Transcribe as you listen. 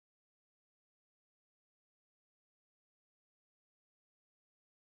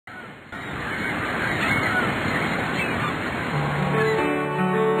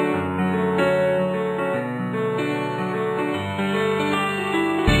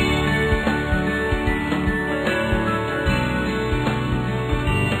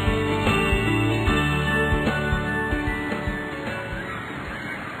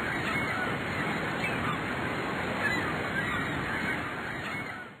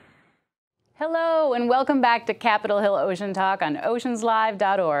Hello and welcome back to Capitol Hill Ocean Talk on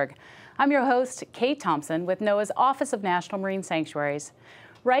oceanslive.org. I'm your host, Kate Thompson, with NOAA's Office of National Marine Sanctuaries.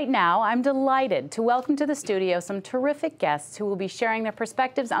 Right now, I'm delighted to welcome to the studio some terrific guests who will be sharing their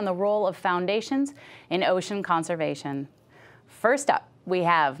perspectives on the role of foundations in ocean conservation. First up, we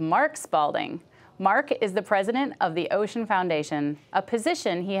have Mark Spalding. Mark is the president of the Ocean Foundation, a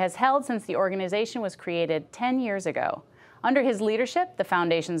position he has held since the organization was created 10 years ago. Under his leadership, the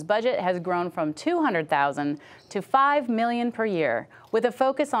Foundation's budget has grown from $200,000 to $5 million per year, with a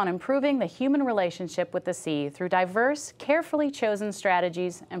focus on improving the human relationship with the sea through diverse, carefully chosen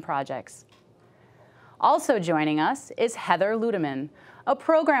strategies and projects. Also joining us is Heather Ludemann, a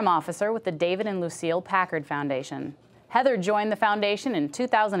program officer with the David and Lucille Packard Foundation. Heather joined the Foundation in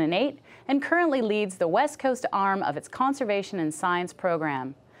 2008 and currently leads the West Coast arm of its Conservation and Science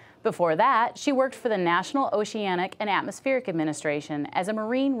program. Before that, she worked for the National Oceanic and Atmospheric Administration as a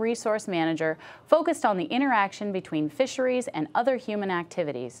marine resource manager focused on the interaction between fisheries and other human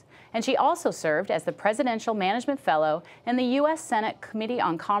activities. And she also served as the Presidential Management Fellow in the U.S. Senate Committee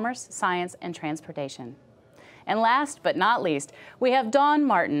on Commerce, Science, and Transportation. And last but not least, we have Dawn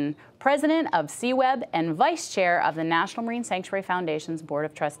Martin, President of SeaWeb and Vice Chair of the National Marine Sanctuary Foundation's Board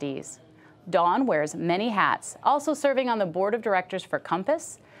of Trustees. Dawn wears many hats, also serving on the Board of Directors for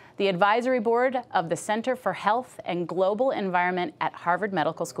Compass, the Advisory Board of the Center for Health and Global Environment at Harvard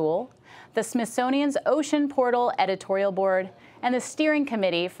Medical School, the Smithsonian's Ocean Portal Editorial Board, and the Steering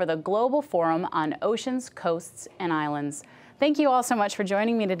Committee for the Global Forum on Oceans, Coasts, and Islands. Thank you all so much for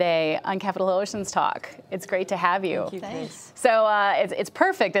joining me today on Capitol Hill Oceans Talk. It's great to have you. Thank you. Thanks. So it's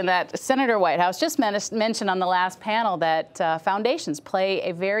perfect in that Senator Whitehouse just mentioned on the last panel that foundations play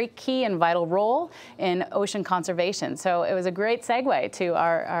a very key and vital role in ocean conservation. So it was a great segue to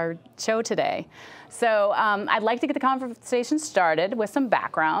our show today. So I'd like to get the conversation started with some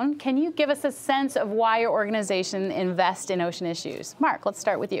background. Can you give us a sense of why your organization invests in ocean issues? Mark, let's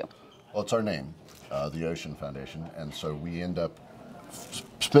start with you. Well, it's our name. The Ocean Foundation, and so we end up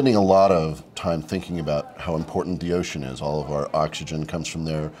spending a lot of time thinking about how important the ocean is. All of our oxygen comes from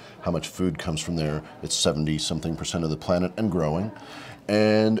there, how much food comes from there. It's 70-something% of the planet and growing,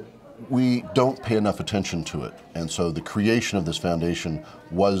 and we don't pay enough attention to it. And so the creation of this foundation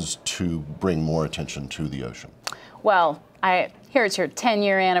was to bring more attention to the ocean. Well, here it's your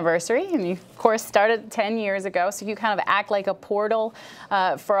 10-year anniversary, and you, of course, started 10 years ago, so you kind of act like a portal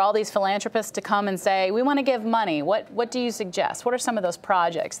for all these philanthropists to come and say, we want to give money. What do you suggest? What are some of those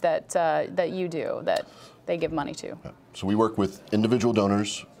projects that you do that they give money to? So we work with individual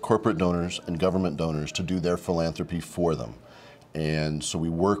donors, corporate donors, and government donors to do their philanthropy for them. And so we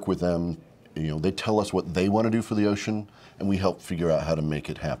work with them. You know, they tell us what they want to do for the ocean, and we help figure out how to make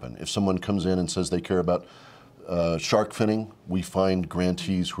it happen. If someone comes in and says they care about shark finning, we find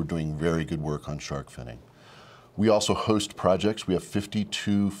grantees who are doing very good work on shark finning. We also host projects. We have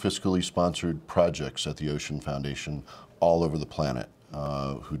 52 fiscally sponsored projects at the Ocean Foundation all over the planet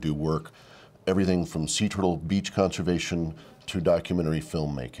who do work, everything from sea turtle beach conservation to documentary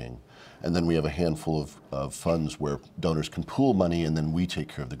filmmaking. And then we have a handful of funds where donors can pool money, and then we take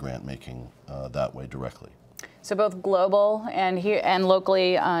care of the grant making that way directly. So both global and here and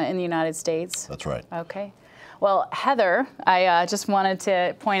locally in the United States? That's right. Okay. Well, Heather, I just wanted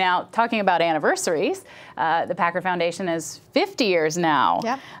to point out, talking about anniversaries, the Packard Foundation is 50 years now.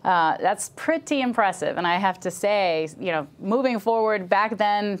 Yep. That's pretty impressive. And I have to say, you know, moving forward, back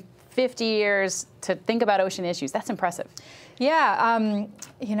then, 50 years to think about ocean issues, that's impressive. Yeah,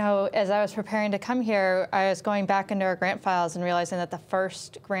 you know, as I was preparing to come here, I was going back into our grant files and realizing that the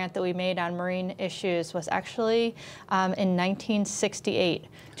first grant that we made on marine issues was actually in 1968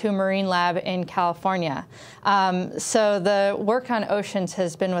 to a marine lab in California. So the work on oceans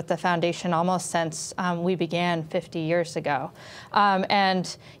has been with the foundation almost since we began 50 years ago.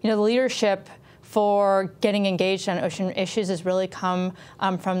 And, you know, the leadership for getting engaged on ocean issues has really come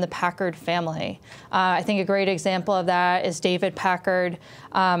from the Packard family. I think a great example of that is David Packard.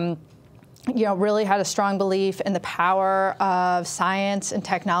 You know, really had a strong belief in the power of science and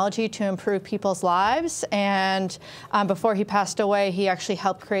technology to improve people's lives. And before he passed away, he actually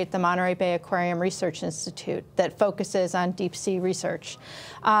helped create the Monterey Bay Aquarium Research Institute that focuses on deep sea research.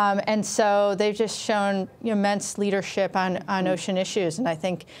 And so they've just shown immense leadership on ocean issues. And I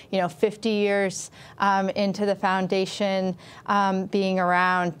think, you know, 50 years into the foundation being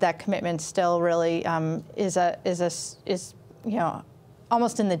around, that commitment still really is you know,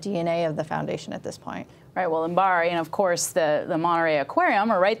 almost in the DNA of the foundation at this point. Right, well, MBARI and, of course, the Monterey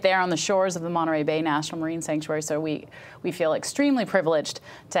Aquarium are right there on the shores of the Monterey Bay National Marine Sanctuary, so we feel extremely privileged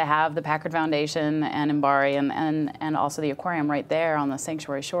to have the Packard Foundation and MBARI and also the aquarium right there on the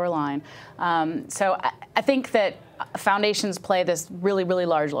sanctuary shoreline. So I think that foundations play this really, really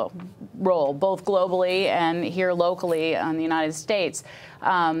large role, both globally and here locally in the United States.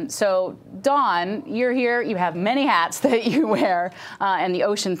 So, Dawn, you're here. You have many hats that you wear, and the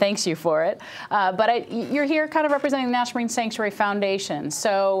ocean thanks you for it. But you're here kind of representing the National Marine Sanctuary Foundation.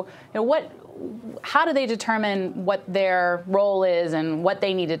 So, how do they determine what their role is and what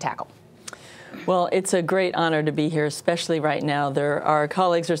they need to tackle? Well, it's a great honor to be here, especially right now. Our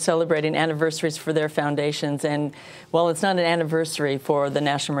colleagues are celebrating anniversaries for their foundations, and while it's not an anniversary for the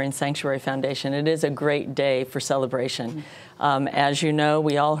National Marine Sanctuary Foundation, it is a great day for celebration. As you know,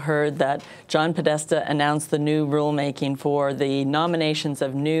 we all heard that John Podesta announced the new rulemaking for the nominations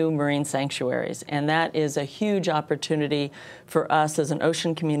of new marine sanctuaries, and that is a huge opportunity for us as an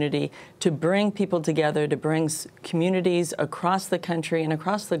ocean community to bring people together, to bring communities across the country and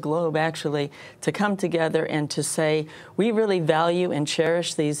across the globe, actually, to come together and to say, we really value and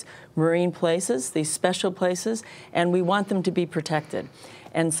cherish these marine places, these special places, and we want them to be protected.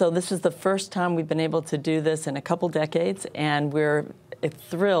 And so this is the first time we've been able to do this in a couple decades, and we're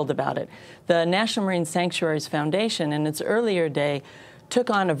thrilled about it. The National Marine Sanctuaries Foundation, in its earlier day, took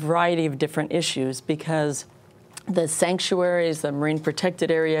on a variety of different issues because the sanctuaries, the marine protected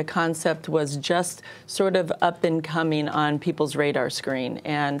area concept was just sort of up and coming on people's radar screen.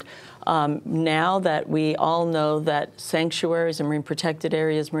 And now that we all know that sanctuaries and marine protected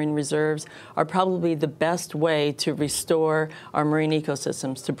areas, marine reserves, are probably the best way to restore our marine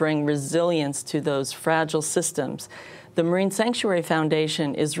ecosystems, to bring resilience to those fragile systems, the Marine Sanctuary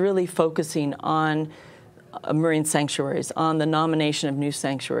Foundation is really focusing on marine sanctuaries, on the nomination of new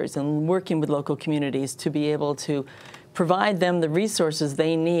sanctuaries, and working with local communities to be able to provide them the resources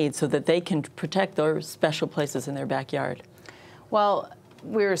they need so that they can protect those special places in their backyard. Well,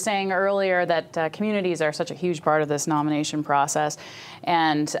 we were saying earlier that communities are such a huge part of this nomination process,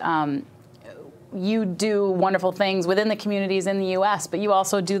 and you do wonderful things within the communities in the U.S., but you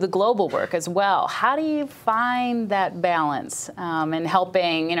also do the global work as well. How do you find that balance in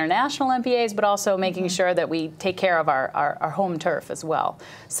helping international MPAs, but also making sure that we take care of our home turf as well?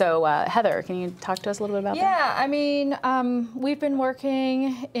 So, Heather, can you talk to us a little bit about that? Yeah, I mean, we've been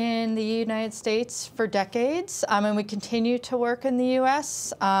working in the United States for decades, and we continue to work in the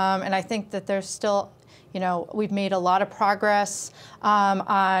U.S., and I think that there's still, we've made a lot of progress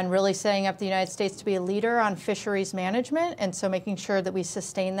on really setting up the United States to be a leader on fisheries management, and so making sure that we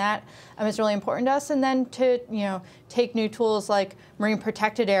sustain that is really important to us. And then to take new tools like marine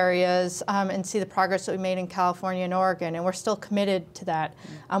protected areas and see the progress that we made in California and Oregon, and we're still committed to that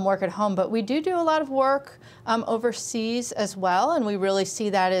work at home. But we do a lot of work overseas as well, and we really see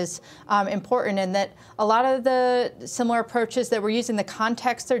that as important, and that a lot of the similar approaches that we're using, the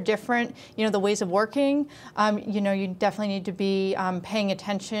contexts are different, the ways of working. You definitely need to be paying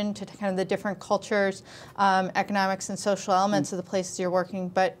attention to kind of the different cultures, economics and social elements of the places you're working,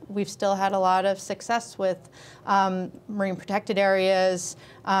 but we've still had a lot of success with marine protected areas,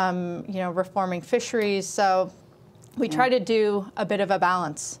 reforming fisheries. So we try to do a bit of a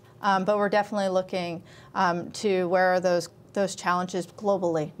balance, but we're definitely looking to where are those challenges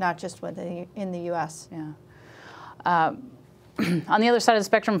globally, not just in the U.S. Yeah. On the other side of the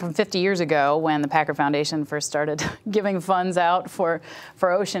spectrum from 50 years ago, when the Packard Foundation first started giving funds out for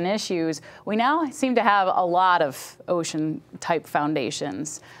ocean issues, we now seem to have a lot of ocean-type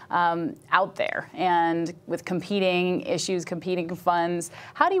foundations out there, and with competing issues, competing funds.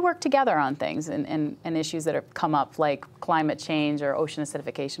 How do you work together on things and issues that have come up, like climate change or ocean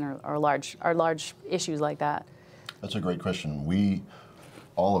acidification or large issues like that? That's a great question.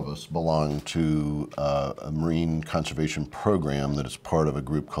 All of us belong to a marine conservation program that is part of a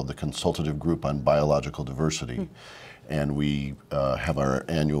group called the Consultative Group on Biological Diversity. And we have our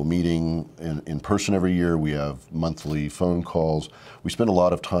annual meeting in person every year. We have monthly phone calls. We spend a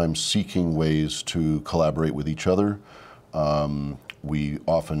lot of time seeking ways to collaborate with each other. We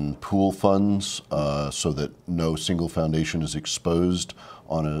often pool funds so that no single foundation is exposed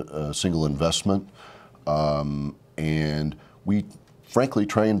on a single investment. And we frankly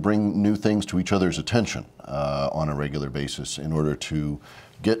try and bring new things to each other's attention on a regular basis in order to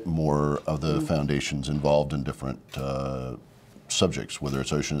get more of the foundations involved in different subjects, whether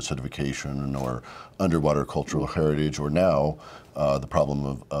it's ocean acidification or underwater cultural heritage, or now the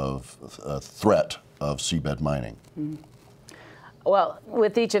problem of threat of seabed mining. Well,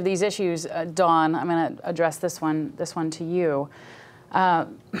 with each of these issues, Dawn, I'm going to address this one to you.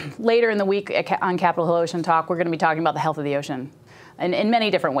 Later in the week on Capitol Hill Ocean Talk, we're going to be talking about the health of the ocean in many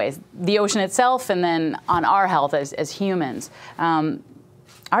different ways. The ocean itself, and then on our health as humans.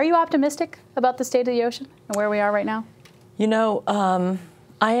 Are you optimistic about the state of the ocean and where we are right now? You know,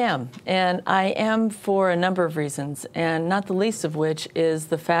 I am, and I am for a number of reasons, and not the least of which is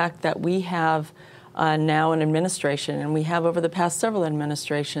the fact that we have now an administration, and we have over the past several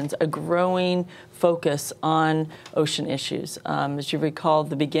administrations, a growing focus on ocean issues. As you recall,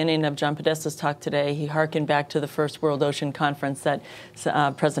 the beginning of John Podesta's talk today, he hearkened back to the first World Ocean Conference that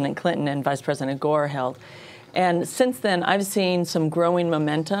President Clinton and Vice President Gore held. And since then, I've seen some growing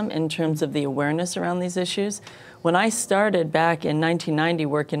momentum in terms of the awareness around these issues. When I started back in 1990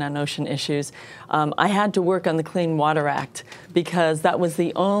 working on ocean issues, I had to work on the Clean Water Act because that was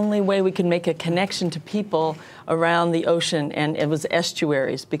the only way we could make a connection to people around the ocean, and it was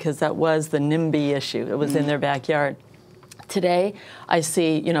estuaries because that was the NIMBY issue. It was in their backyard. Today, I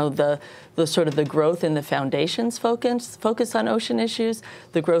see, you know, the sort of the growth in the foundation's focus on ocean issues,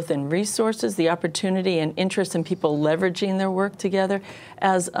 the growth in resources, the opportunity and interest in people leveraging their work together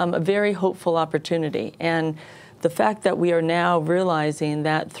as a very hopeful opportunity. And the fact that we are now realizing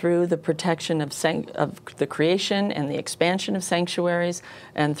that through the protection of the creation and the expansion of sanctuaries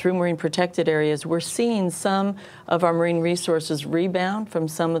and through marine protected areas, we're seeing some of our marine resources rebound from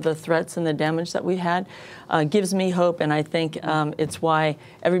some of the threats and the damage that we had, gives me hope, and I think it's why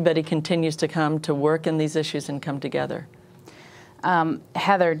everybody continues to come to work in these issues and come together.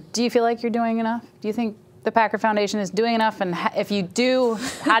 Heather, do you feel like you're doing enough? Do you think the Packard Foundation is doing enough, and if you do,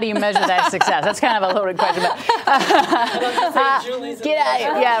 how do you measure that success? That's kind of a loaded question. But,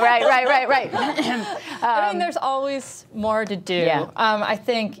 yeah, right. I mean, there's always more to do. Yeah. I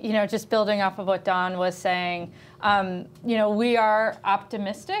think, you know, just building off of what Dawn was saying, you know, we are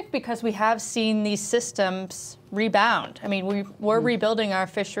optimistic because we have seen these systems rebound. I mean, we're rebuilding our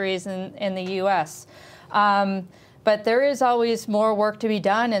fisheries in the U.S., but there is always more work to be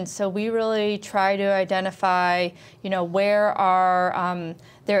done, and so we really try to identify, you know, where are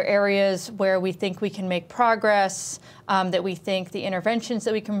there are areas where we think we can make progress, that we think the interventions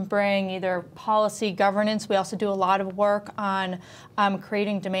that we can bring, either policy, governance. We also do a lot of work on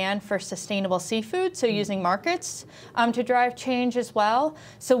creating demand for sustainable seafood, so using markets to drive change as well.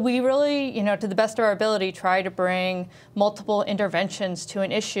 So we really, you know, to the best of our ability, try to bring multiple interventions to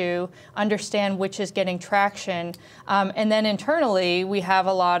an issue, understand which is getting traction, and then internally we have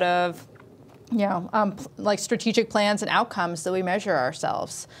a lot of, you know, like strategic plans and outcomes that we measure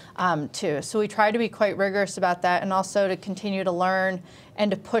ourselves to. So we try to be quite rigorous about that, and also to continue to learn and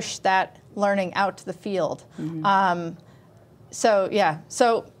to push that learning out to the field. So yeah,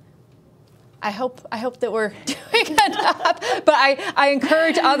 so I hope that we're doing enough, but I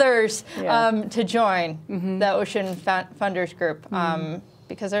encourage others to join the Ocean Funders Group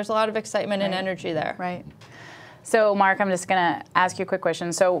because there's a lot of excitement and energy there. Right. So, Mark, I'm just going to ask you a quick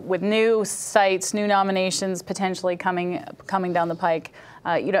question. So, with new sites, new nominations potentially coming down the pike,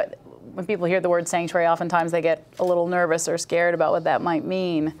 you know, when people hear the word sanctuary, oftentimes they get a little nervous or scared about what that might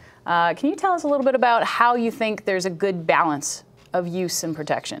mean. Can you tell us a little bit about how you think there's a good balance of use and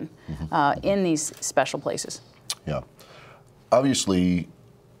protection in these special places? Yeah. Obviously,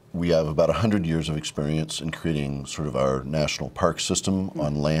 we have about 100 years of experience in creating sort of our national park system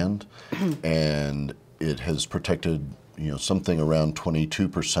on land, and it has protected, you know, something around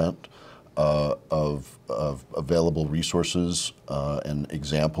 22% of available resources and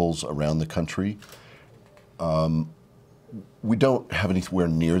examples around the country. We don't have anywhere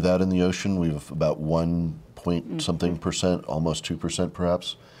near that in the ocean. We have about 1-point-something%, almost 2%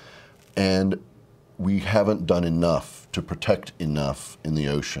 perhaps, and we haven't done enough to protect enough in the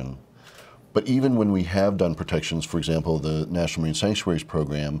ocean. But even when we have done protections, for example, the National Marine Sanctuaries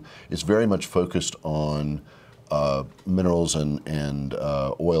Program is very much focused on minerals and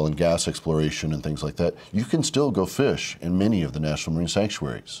oil and gas exploration and things like that. You can still go fish in many of the National Marine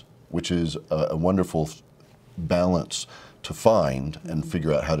Sanctuaries, which is a wonderful balance to find and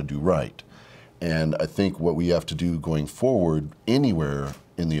figure out how to do right. And I think what we have to do going forward anywhere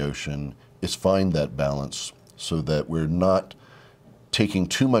in the ocean is find that balance so that we're not taking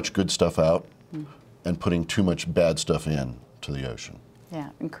too much good stuff out and putting too much bad stuff in to the ocean. Yeah,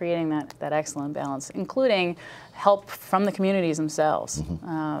 and creating that excellent balance, including help from the communities themselves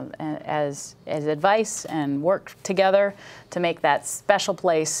as advice and work together to make that special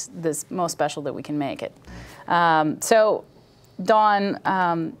place the most special that we can make it. So, Dawn,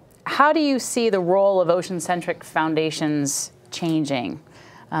 how do you see the role of ocean-centric foundations changing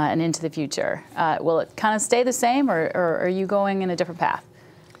and into the future? Will it kind of stay the same, or are you going in a different path?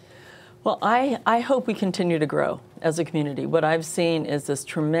 Well, I hope we continue to grow. as a community. What I've seen is this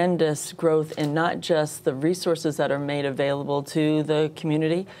tremendous growth in not just the resources that are made available to the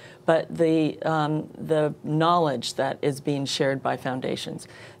community, but the knowledge that is being shared by foundations.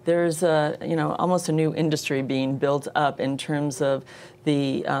 There's almost a new industry being built up in terms of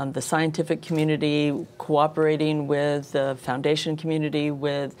the scientific community cooperating with the foundation community,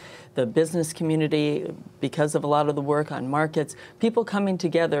 with the business community, because of a lot of the work on markets, people coming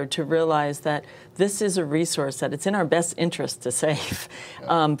together to realize that this is a resource that it's in our best interest to save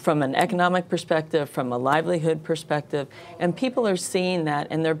from an economic perspective, from a livelihood perspective, and people are seeing that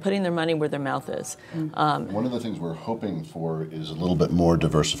and they're putting their money where their mouth is. One of the things we're hoping for is a little bit more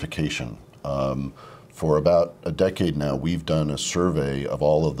diversification. For about a decade now, we've done a survey of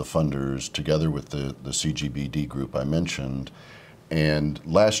all of the funders together with the CGBD group I mentioned. And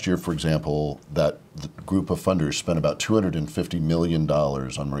last year, for example, that group of funders spent about $250 million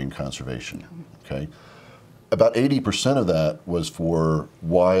on marine conservation. Okay, about 80% of that was for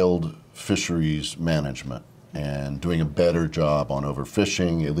wild fisheries management and doing a better job on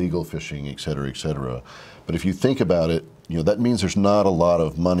overfishing, illegal fishing, et cetera, et cetera. But if you think about it, that means there's not a lot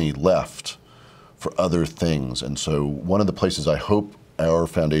of money left for other things. And so one of the places I hope our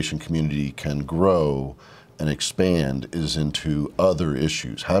foundation community can grow and expand is into other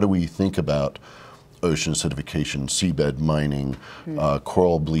issues. How do we think about ocean acidification, seabed mining,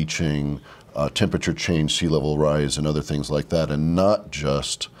 coral bleaching, temperature change, sea level rise, and other things like that, and not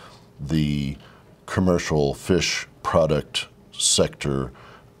just the commercial fish product sector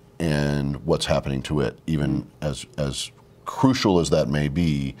and what's happening to it, even as crucial as that may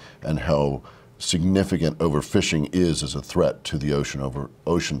be, and how significant overfishing is as a threat to the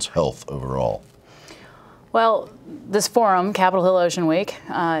ocean's health overall. Well, this forum, Capitol Hill Ocean Week,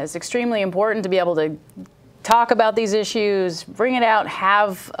 is extremely important to be able to talk about these issues, bring it out,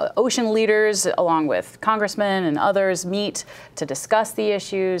 have ocean leaders along with congressmen and others meet to discuss the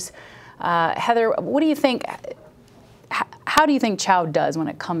issues. Heather, what do you think, how do you think CHOW does when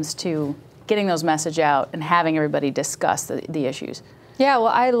it comes to getting those message out and having everybody discuss the issues? Yeah, well,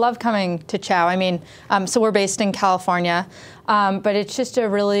 I love coming to CHOW. I mean, so we're based in California, but it's just a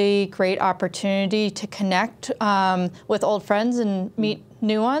really great opportunity to connect with old friends and meet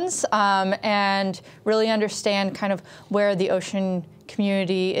new ones and really understand kind of where the ocean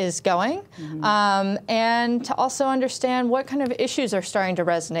community is going, and to also understand what kind of issues are starting to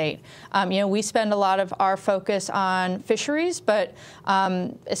resonate. We spend a lot of our focus on fisheries, but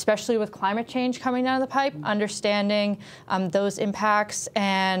especially with climate change coming down the pipe, understanding those impacts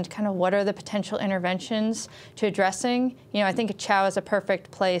and kind of what are the potential interventions to addressing. I think CHOW is a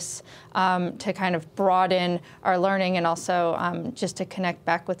perfect place to kind of broaden our learning and also just to connect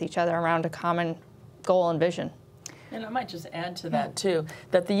back with each other around a common goal and vision. And I might just add to that, too,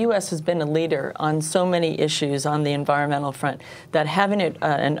 that the U.S. has been a leader on so many issues on the environmental front, that having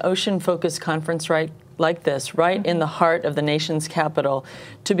an ocean-focused conference like this, right in the heart of the nation's capital,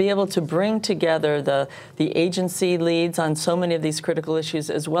 to be able to bring together the agency leads on so many of these critical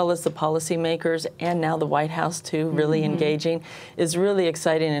issues, as well as the policymakers, and now the White House, too, really engaging, is really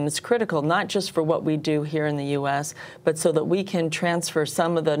exciting. And it's critical, not just for what we do here in the U.S., but so that we can transfer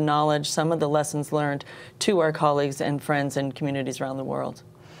some of the knowledge, some of the lessons learned to our colleagues and friends and communities around the world.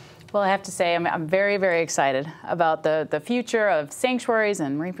 Well, I have to say, I'm very, very excited about the future of sanctuaries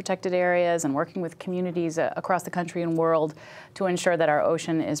and marine protected areas and working with communities across the country and world to ensure that our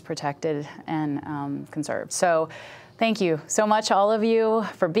ocean is protected and conserved. So thank you so much, all of you,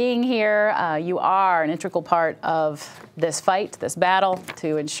 for being here. You are an integral part of this fight, this battle,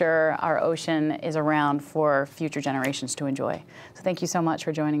 to ensure our ocean is around for future generations to enjoy. So thank you so much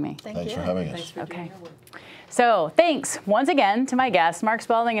for joining me. Thanks for having us. Thanks for doing your work. So thanks once again to my guests, Mark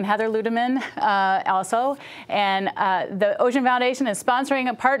Spalding and Heather Ludemann also. And the Ocean Foundation is sponsoring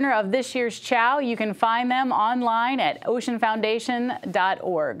a partner of this year's CHOW. You can find them online at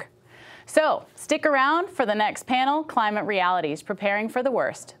oceanfoundation.org. So stick around for the next panel, Climate Realities, Preparing for the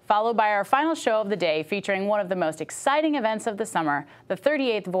Worst, followed by our final show of the day featuring one of the most exciting events of the summer, the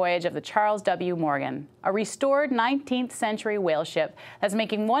 38th voyage of the Charles W. Morgan, a restored 19th century whale ship that's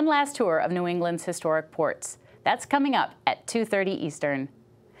making one last tour of New England's historic ports. That's coming up at 2:30 Eastern.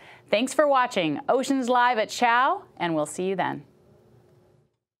 Thanks for watching Oceans Live at CHOW, and we'll see you then.